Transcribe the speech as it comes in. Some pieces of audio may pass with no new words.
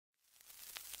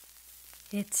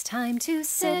It's time to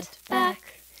sit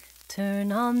back,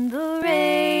 turn on the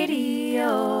radio.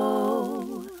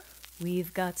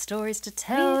 We've got stories to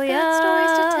tell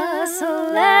ya, so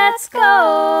let's go.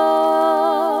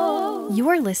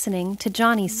 You're listening to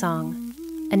Johnnie's Song,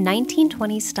 a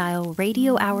 1920s-style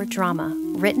radio hour drama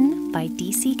written by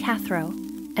D.C. Cathro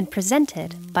and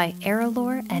presented by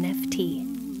Aerolore NFT.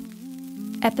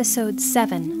 Episode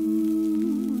 7.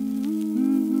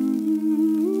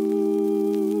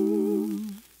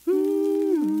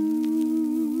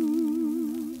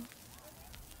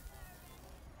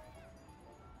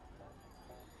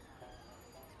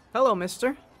 Hello,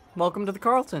 mister. Welcome to the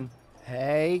Carlton.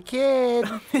 Hey, kid.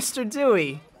 Mr.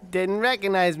 Dewey. Didn't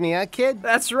recognize me, huh, kid?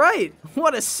 That's right.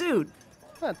 What a suit.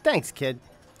 Oh, thanks, kid.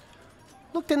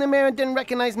 Looked in the mirror and didn't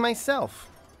recognize myself.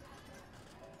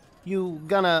 You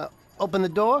gonna open the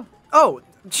door? Oh,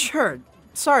 sure.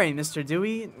 Sorry, Mr.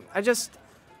 Dewey.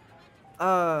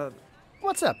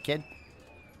 What's up, kid?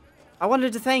 I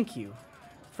wanted to thank you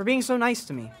for being so nice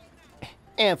to me.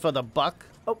 And for the buck?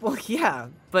 Oh, well, yeah,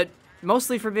 but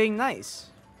mostly for being nice.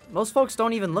 Most folks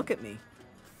don't even look at me.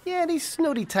 Yeah, these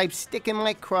snooty types stick in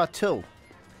my craw, too.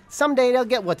 Someday they'll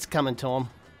get what's coming to them.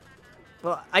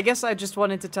 Well, I guess I just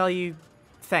wanted to tell you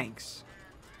thanks.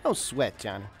 No sweat,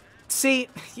 Johnny. See,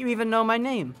 you even know my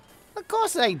name. Of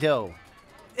course I do.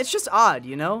 It's just odd,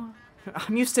 you know?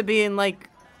 I'm used to being like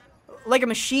a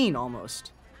machine,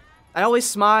 almost. I always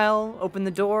smile, open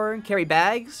the door, carry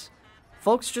bags.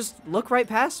 Folks just look right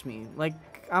past me, like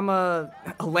I'm a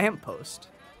lamppost.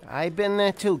 I've been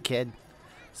there, too, kid.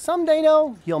 Someday,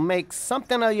 though, you'll make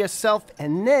something of yourself,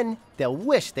 and then they'll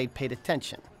wish they'd paid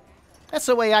attention. That's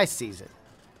the way I sees it.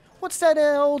 What's that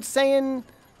old saying?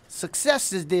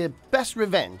 Success is the best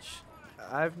revenge.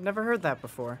 I've never heard that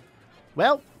before.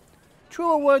 Well,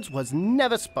 truer words was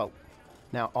never spoke.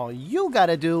 Now all you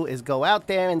gotta do is go out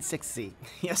there and succeed.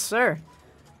 Yes, sir.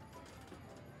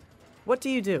 What do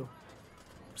you do?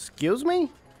 Excuse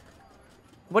me?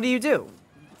 What do you do?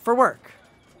 For work?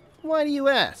 Why do you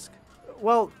ask?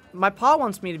 Well, my pa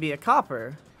wants me to be a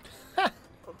copper.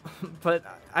 But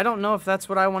I don't know if that's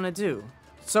what I want to do.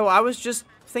 So I was just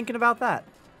thinking about that.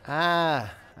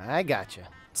 Ah, I gotcha.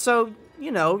 So,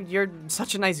 you know, you're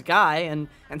such a nice guy and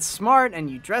smart and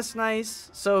you dress nice.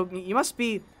 So you must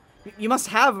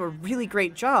have a really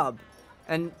great job.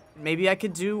 And maybe I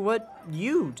could do what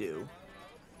you do.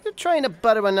 You're trying to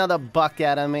butter another buck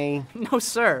out of me. No,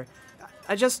 sir.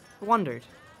 I just wondered.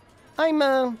 I'm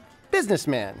a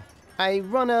businessman. I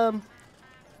run a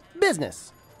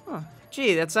business. Huh.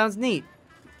 Gee, that sounds neat.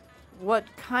 What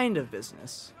kind of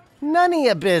business? None of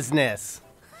your business.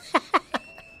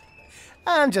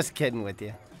 I'm just kidding with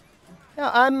you.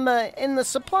 I'm in the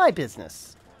supply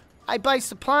business. I buy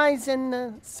supplies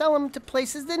and sell them to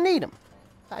places that need them.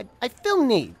 I fill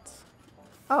needs.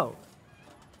 Oh,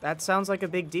 that sounds like a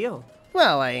big deal.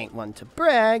 Well, I ain't one to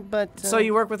brag, but... So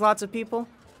you work with lots of people?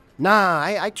 Nah,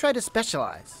 I try to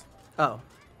specialize. Oh.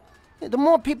 The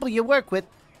more people you work with,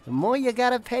 the more you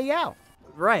gotta pay out.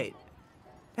 Right.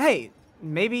 Hey,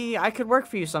 maybe I could work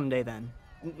for you someday then.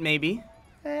 Maybe.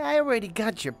 I already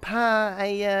got your pa.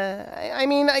 I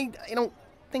mean, I don't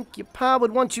think your pa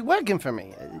would want you working for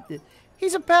me.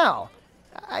 He's a pal.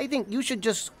 I think you should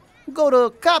just go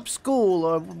to cop school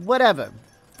or whatever.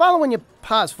 Following your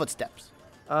pa's footsteps.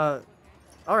 All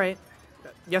right.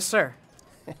 Yes, sir.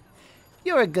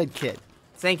 You're a good kid.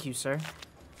 Thank you, sir.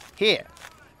 Here.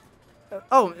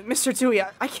 Oh, Mr. Dewey,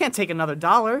 I can't take another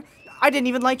 $1. I didn't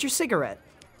even light your cigarette.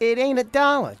 It ain't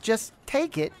 $1. Just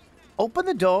take it, open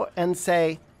the door, and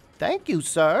say, "Thank you,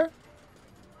 sir."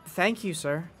 Thank you,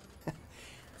 sir.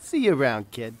 See you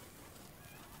around, kid.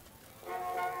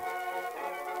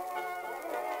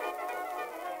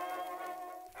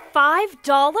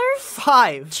 $5?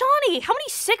 5. Johnny, how many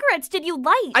cigarettes did you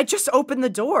light? I just opened the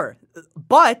door.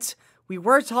 But we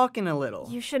were talking a little.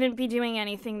 You shouldn't be doing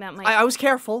anything that might... I was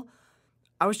careful.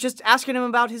 I was just asking him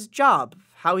about his job,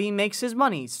 how he makes his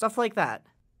money, stuff like that.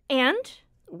 And?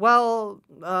 Well,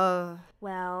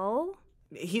 Well?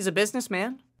 he's a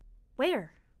businessman.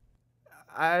 Where?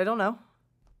 I don't know.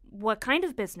 What kind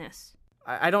of business?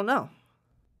 I don't know.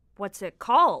 What's it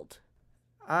called?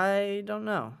 I don't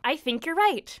know. I think you're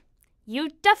right. You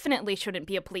definitely shouldn't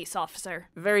be a police officer.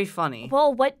 Very funny.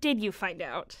 Well, what did you find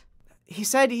out? He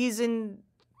said he's in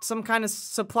some kind of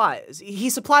supplies. He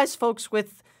supplies folks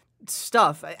with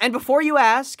stuff. And before you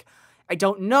ask, I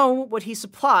don't know what he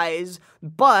supplies,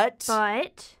 but...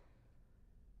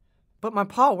 But my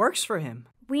pa works for him.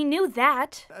 We knew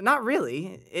that. Not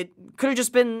really. It could have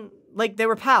just been like they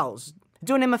were pals,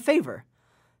 doing him a favor.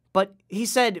 But he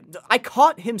said, I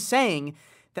caught him saying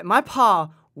that my pa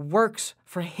works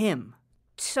for him.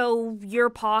 So your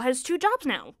pa has 2 jobs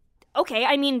now. Okay,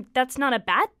 I mean, that's not a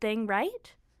bad thing,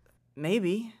 right?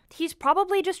 Maybe. He's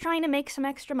probably just trying to make some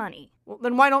extra money. Well,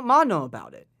 then why don't Ma know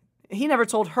about it? He never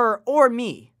told her or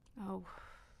me. Oh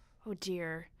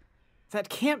dear. That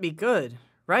can't be good,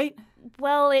 right?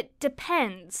 Well, it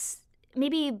depends.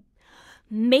 Maybe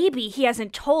he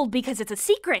hasn't told because it's a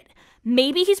secret.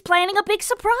 Maybe he's planning a big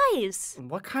surprise.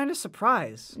 What kind of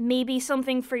surprise? Maybe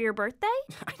something for your birthday?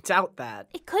 I doubt that.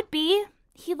 It could be.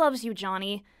 He loves you,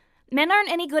 Johnny. Men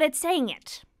aren't any good at saying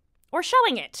it. Or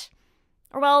showing it.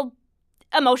 Or, well,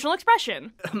 emotional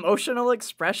expression. Emotional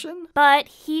expression? But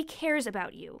he cares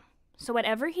about you. So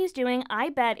whatever he's doing, I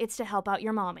bet it's to help out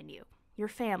your mom and you. Your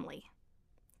family.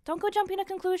 Don't go jumping to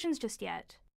conclusions just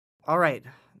yet. All right,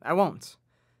 I won't.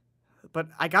 But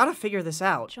I gotta figure this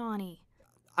out. Johnny.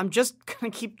 I'm just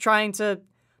gonna keep trying to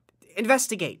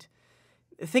investigate.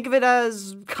 Think of it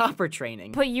as copper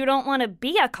training. But you don't want to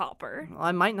be a copper. Well,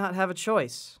 I might not have a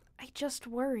choice. I just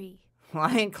worry. Well,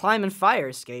 I ain't climbing fire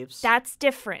escapes. That's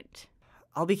different.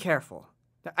 I'll be careful.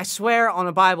 I swear on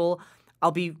a Bible,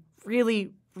 I'll be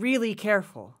really, really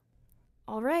careful.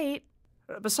 All right.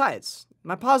 Besides,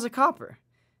 my pa's a copper.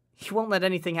 He won't let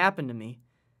anything happen to me.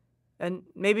 And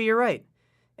maybe you're right.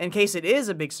 In case it is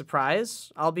a big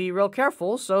surprise, I'll be real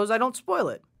careful so as I don't spoil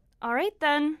it. All right,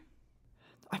 then.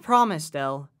 I promise,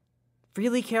 Del.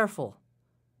 Really careful.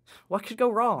 What could go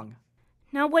wrong?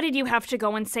 Now, what did you have to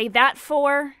go and say that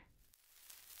for?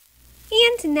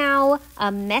 And now,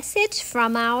 a message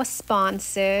from our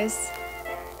sponsors.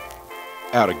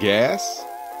 Out of gas?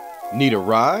 Need a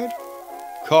ride?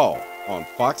 Call on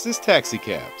Fox's Taxi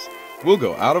Cabs. We'll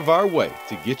go out of our way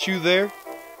to get you there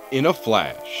in a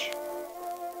flash.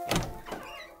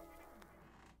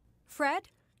 Fred?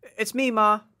 It's me,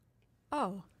 Ma.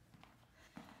 Oh.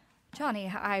 Johnny,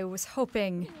 I was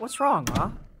hoping... What's wrong,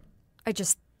 Ma? I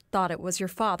just thought it was your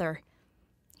father.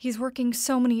 He's working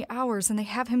so many hours and they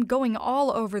have him going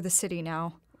all over the city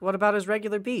now. What about his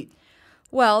regular beat?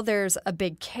 Well, there's a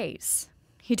big case.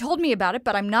 He told me about it,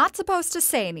 but I'm not supposed to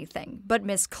say anything. But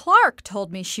Miss Clark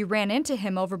told me she ran into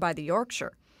him over by the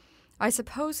Yorkshire. I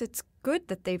suppose it's good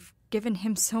that they've given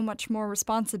him so much more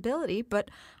responsibility,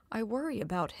 but I worry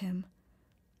about him.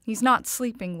 He's not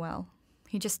sleeping well.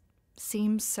 He just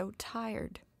seems so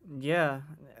tired. Yeah,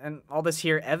 and all this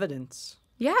here evidence.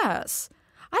 Yes.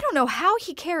 I don't know how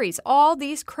he carries all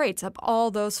these crates up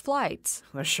all those flights.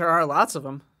 There sure are lots of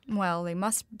them. Well, they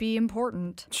must be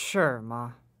important. Sure,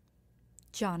 Ma.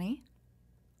 Johnny,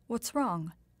 what's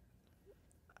wrong?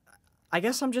 I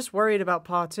guess I'm just worried about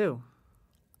Pa, too.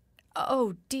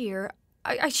 Oh, dear.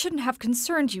 I shouldn't have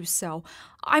concerned you so.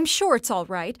 I'm sure it's all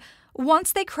right.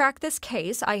 Once they crack this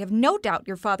case, I have no doubt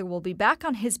your father will be back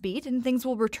on his beat and things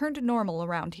will return to normal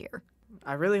around here.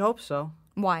 I really hope so.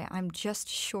 Why, I'm just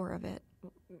sure of it.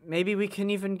 Maybe we can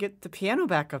even get the piano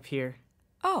back up here.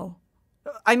 Oh,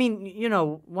 I mean, you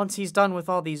know, once he's done with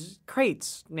all these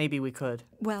crates, maybe we could.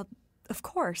 well, of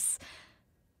course.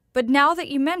 But now that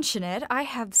you mention it, I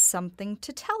have something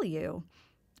to tell you.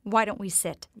 Why don't we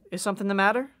sit? Is something the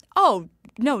matter? Oh,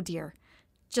 no, dear.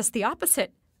 Just the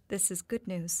opposite. This is good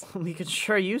news. We could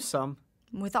sure use some.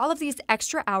 With all of these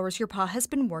extra hours your pa has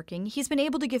been working, he's been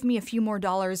able to give me a few more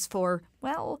dollars for,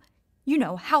 well, you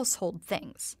know, household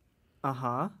things.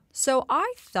 Uh-huh. So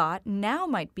I thought now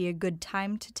might be a good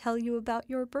time to tell you about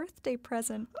your birthday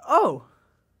present. Oh.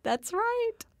 That's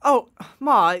right. Oh,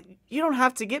 Ma, you don't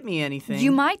have to get me anything.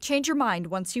 You might change your mind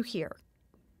once you hear.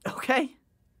 Okay.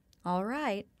 All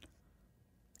right.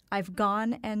 I've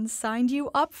gone and signed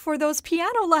you up for those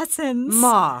piano lessons.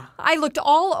 Ma. I looked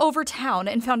all over town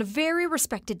and found a very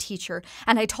respected teacher,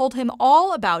 and I told him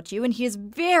all about you, and he is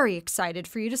very excited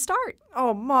for you to start.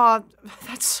 Oh, Ma,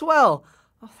 that's swell.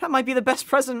 That might be the best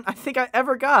present I think I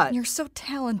ever got. You're so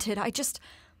talented. I just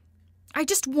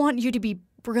want you to be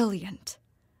brilliant.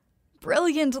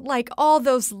 Brilliant like all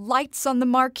those lights on the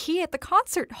marquee at the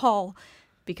concert hall.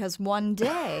 Because one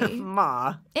day,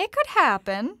 Ma. it could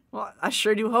happen. Well, I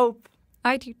sure do hope.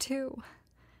 I do too.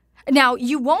 Now,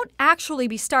 you won't actually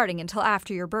be starting until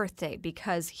after your birthday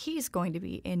because he's going to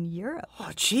be in Europe.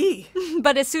 Oh, gee.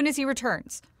 But as soon as he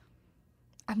returns.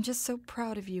 I'm just so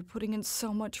proud of you putting in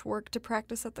so much work to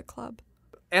practice at the club.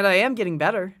 And I am getting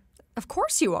better. Of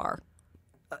course you are.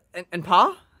 And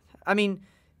Pa? I mean,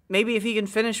 maybe if he can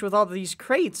finish with all these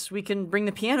crates, we can bring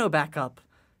the piano back up.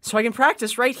 So I can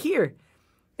practice right here.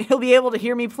 He'll be able to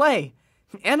hear me play.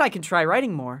 And I can try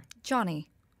writing more. Johnny.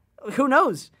 Who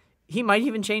knows? He might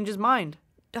even change his mind.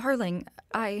 Darling,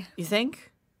 You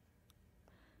think?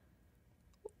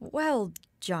 Well,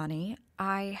 Johnny,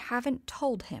 I haven't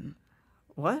told him.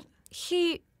 What?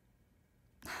 He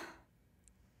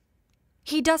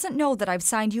He doesn't know that I've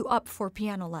signed you up for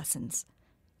piano lessons.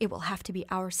 It will have to be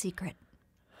our secret.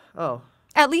 Oh.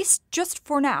 At least just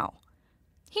for now.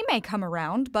 He may come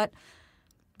around, but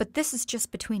this is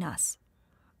just between us.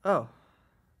 Oh.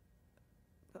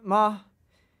 Ma,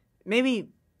 maybe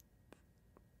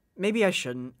I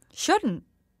shouldn't. Shouldn't.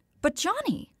 But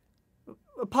Johnny.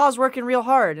 Pa's working real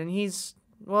hard, and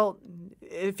well,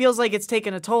 it feels like it's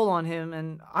taking a toll on him,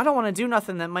 and I don't want to do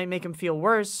nothing that might make him feel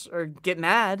worse or get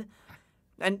mad.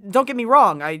 And don't get me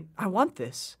wrong, I want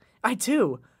this. I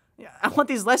do. I want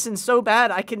these lessons so bad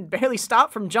I can barely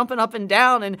stop from jumping up and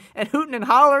down and hooting and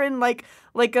hollering like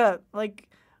I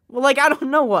don't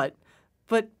know what.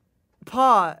 But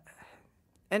Pa,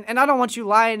 and I don't want you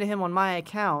lying to him on my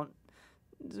account.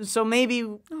 So maybe...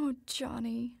 Oh,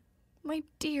 Johnny, my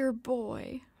dear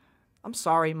boy. I'm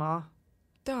sorry, Ma.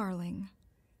 Darling.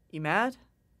 You mad?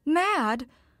 Mad?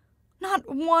 Not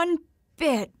one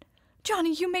bit.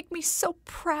 Johnny, you make me so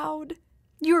proud.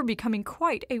 You are becoming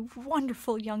quite a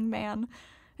wonderful young man.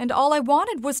 And all I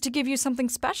wanted was to give you something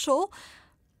special.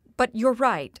 But you're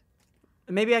right.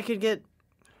 Maybe I could get,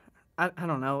 I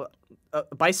don't know,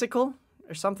 a bicycle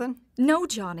or something? No,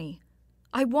 Johnny.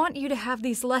 I want you to have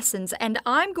these lessons, and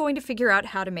I'm going to figure out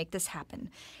how to make this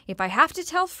happen. If I have to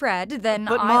tell Fred, then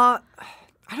But Ma,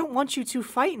 I don't want you two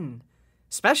fighting.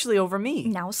 Especially over me.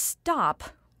 Now stop.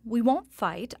 We won't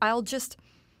fight. I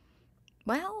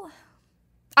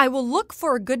will look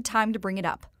for a good time to bring it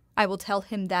up. I will tell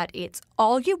him that it's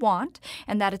all you want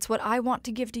and that it's what I want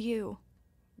to give to you.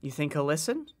 You think he'll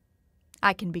listen?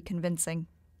 I can be convincing.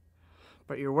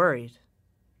 But you're worried.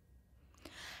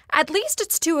 At least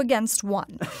it's 2 against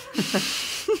 1.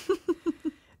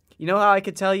 You know how I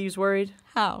could tell you was worried?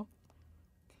 How?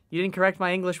 You didn't correct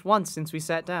my English once since we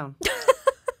sat down.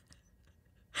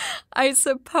 I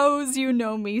suppose you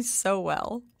know me so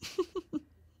well.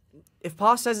 If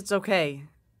Pa says it's okay,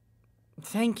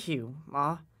 thank you,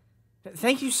 Ma.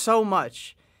 Thank you so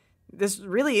much. This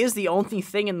really is the only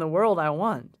thing in the world I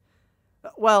want.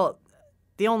 Well,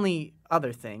 the only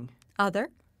other thing.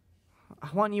 Other? I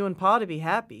want you and Pa to be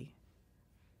happy.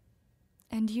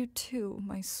 And you too,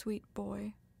 my sweet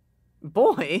boy.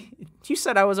 Boy? You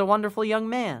said I was a wonderful young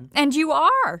man. And you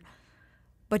are.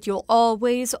 But you'll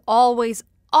always, always,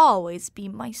 always be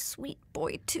my sweet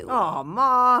boy too. Aw,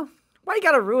 Ma. Why you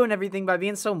gotta ruin everything by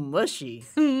being so mushy?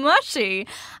 Mushy?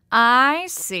 I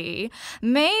see.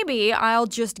 Maybe I'll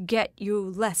just get you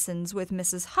lessons with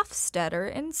Mrs.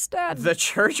 Hofstetter instead. The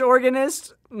church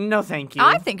organist? No, thank you.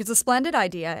 I think it's a splendid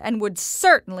idea and would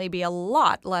certainly be a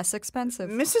lot less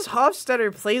expensive. Mrs.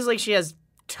 Hofstetter plays like she has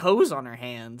toes on her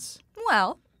hands.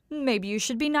 Well, maybe you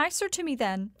should be nicer to me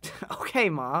then. Okay,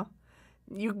 Ma.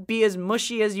 You be as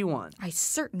mushy as you want. I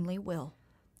certainly will.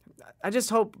 I just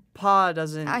hope Pa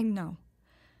doesn't... I know.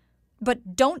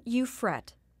 But don't you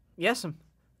fret. Yes'm.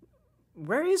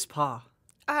 Where is Pa?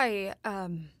 I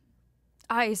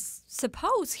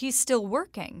suppose he's still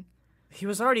working. He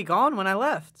was already gone when I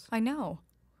left. I know.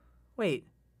 Wait.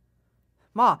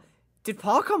 Ma, did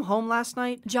Pa come home last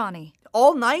night? Johnny.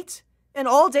 All night? And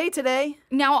all day today?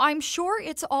 Now, I'm sure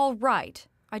it's all right.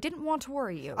 I didn't want to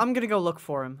worry you. I'm gonna go look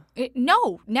for him.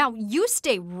 No, now you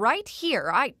stay right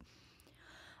here.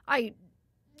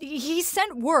 He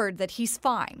sent word that he's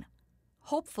fine.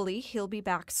 Hopefully, he'll be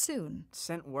back soon.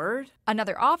 Sent word?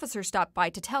 Another officer stopped by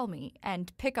to tell me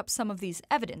and pick up some of these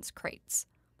evidence crates.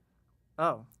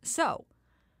 Oh. So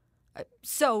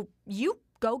you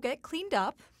go get cleaned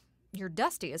up. You're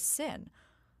dusty as sin.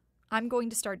 I'm going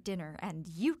to start dinner, and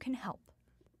you can help.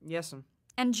 Yes'm.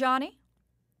 And Johnny?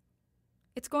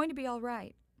 It's going to be all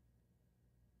right.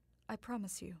 I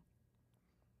promise you.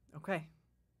 Okay.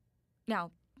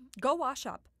 Now, go wash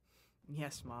up.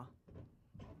 Yes, Ma.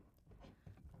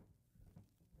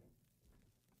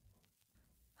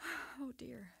 Oh,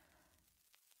 dear.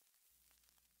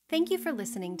 Thank you for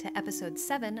listening to episode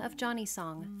 7 of Johnnie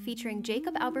Song, featuring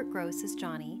Jacob Albert Gross as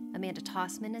Johnny, Amanda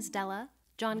Tossman as Della,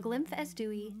 John Glimpf as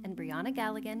Dewey, and Brianna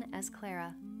Galligan as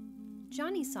Clara.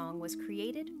 Johnnie Song was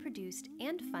created, produced,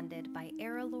 and funded by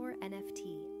Aerolore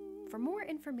NFT. For more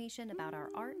information about our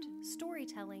art,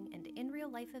 storytelling, and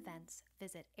in-real-life events,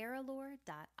 visit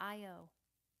aerolore.io.